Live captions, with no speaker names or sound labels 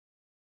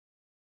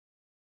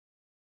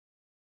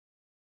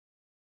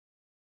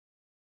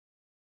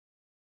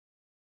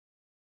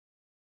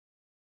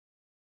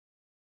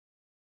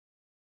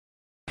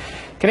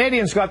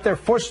Canadians got their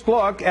first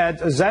look at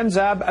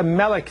Zanzab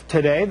Malik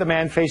today, the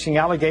man facing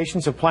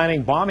allegations of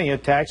planning bombing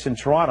attacks in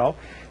Toronto.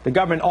 The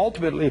government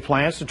ultimately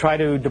plans to try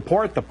to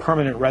deport the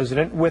permanent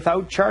resident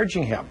without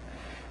charging him.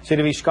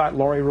 CTV Scott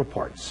Laurie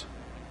reports.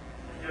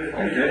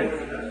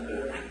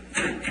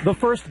 The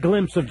first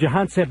glimpse of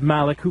Zanzab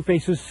Malik, who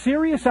faces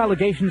serious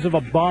allegations of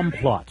a bomb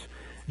plot.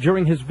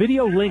 During his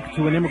video link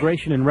to an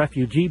Immigration and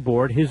Refugee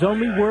Board, his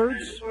only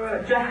words?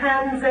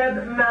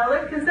 Zanzab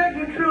Malik, is that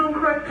your true and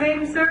correct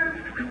name, sir?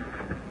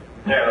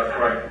 Yeah, that's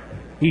correct.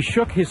 He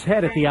shook his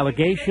head at the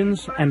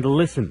allegations and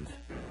listened.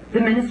 The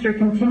minister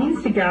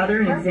continues to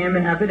gather and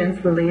examine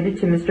evidence related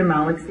to Mr.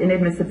 Malik's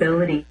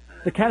inadmissibility.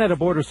 The Canada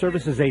Border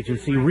Services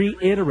Agency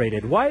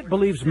reiterated why it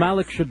believes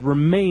Malik should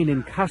remain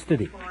in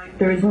custody.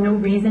 There is no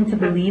reason to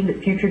believe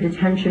that future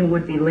detention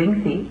would be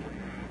lengthy,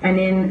 and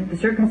in the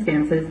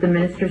circumstances, the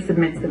minister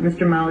submits that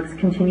Mr. Malik's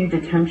continued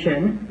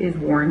detention is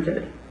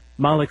warranted.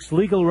 Malik's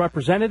legal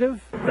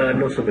representative?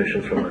 No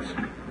submissions from us.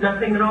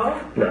 Nothing at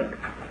all? None.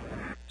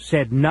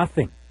 Said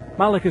nothing.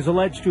 Malik is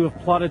alleged to have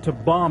plotted to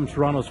bomb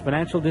Toronto's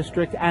financial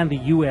district and the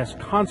U.S.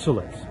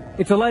 consulate.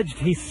 It's alleged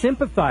he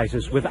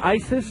sympathizes with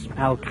ISIS,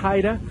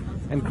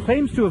 Al-Qaeda, and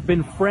claims to have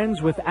been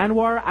friends with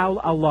Anwar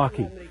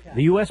al-Awlaki,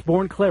 the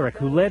U.S.-born cleric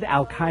who led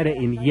Al-Qaeda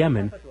in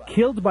Yemen,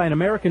 killed by an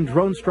American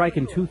drone strike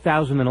in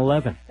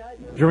 2011.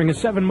 During a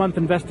 7-month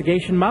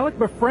investigation, Malik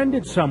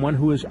befriended someone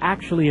who is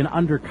actually an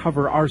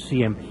undercover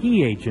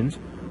RCMP agent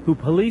who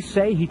police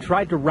say he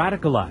tried to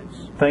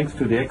radicalize. Thanks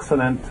to the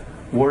excellent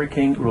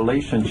working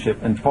relationship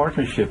and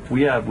partnership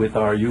we have with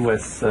our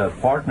U.S.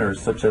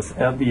 partners such as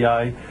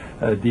FBI,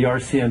 the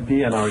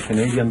RCMP, and our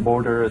Canadian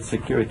Border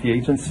Security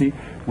Agency,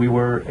 we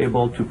were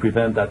able to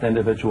prevent that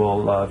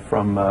individual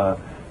from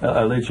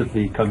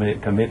allegedly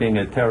committing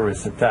a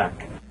terrorist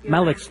attack.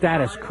 Malik's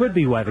status could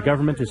be why the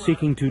government is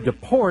seeking to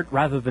deport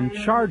rather than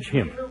charge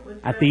him.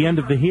 At the end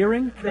of the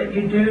hearing, that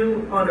you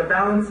do, on a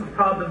balance of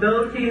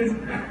probabilities,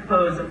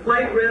 pose a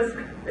flight risk,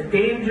 a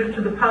danger to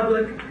the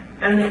public,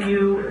 and that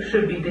you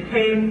should be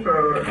detained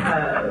for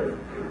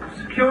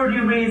security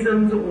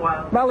reasons.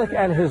 Malik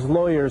and his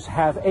lawyers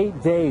have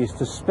 8 days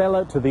to spell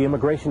out to the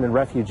Immigration and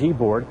Refugee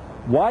Board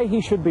why he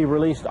should be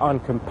released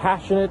on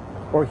compassionate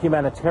or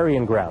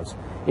humanitarian grounds.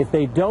 If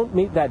they don't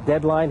meet that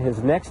deadline,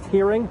 his next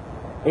hearing,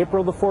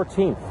 April the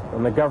 14th,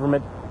 and the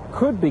government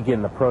could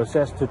begin the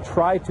process to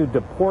try to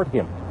deport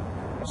him.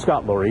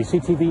 Scott Laurie,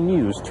 CTV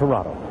News,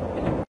 Toronto.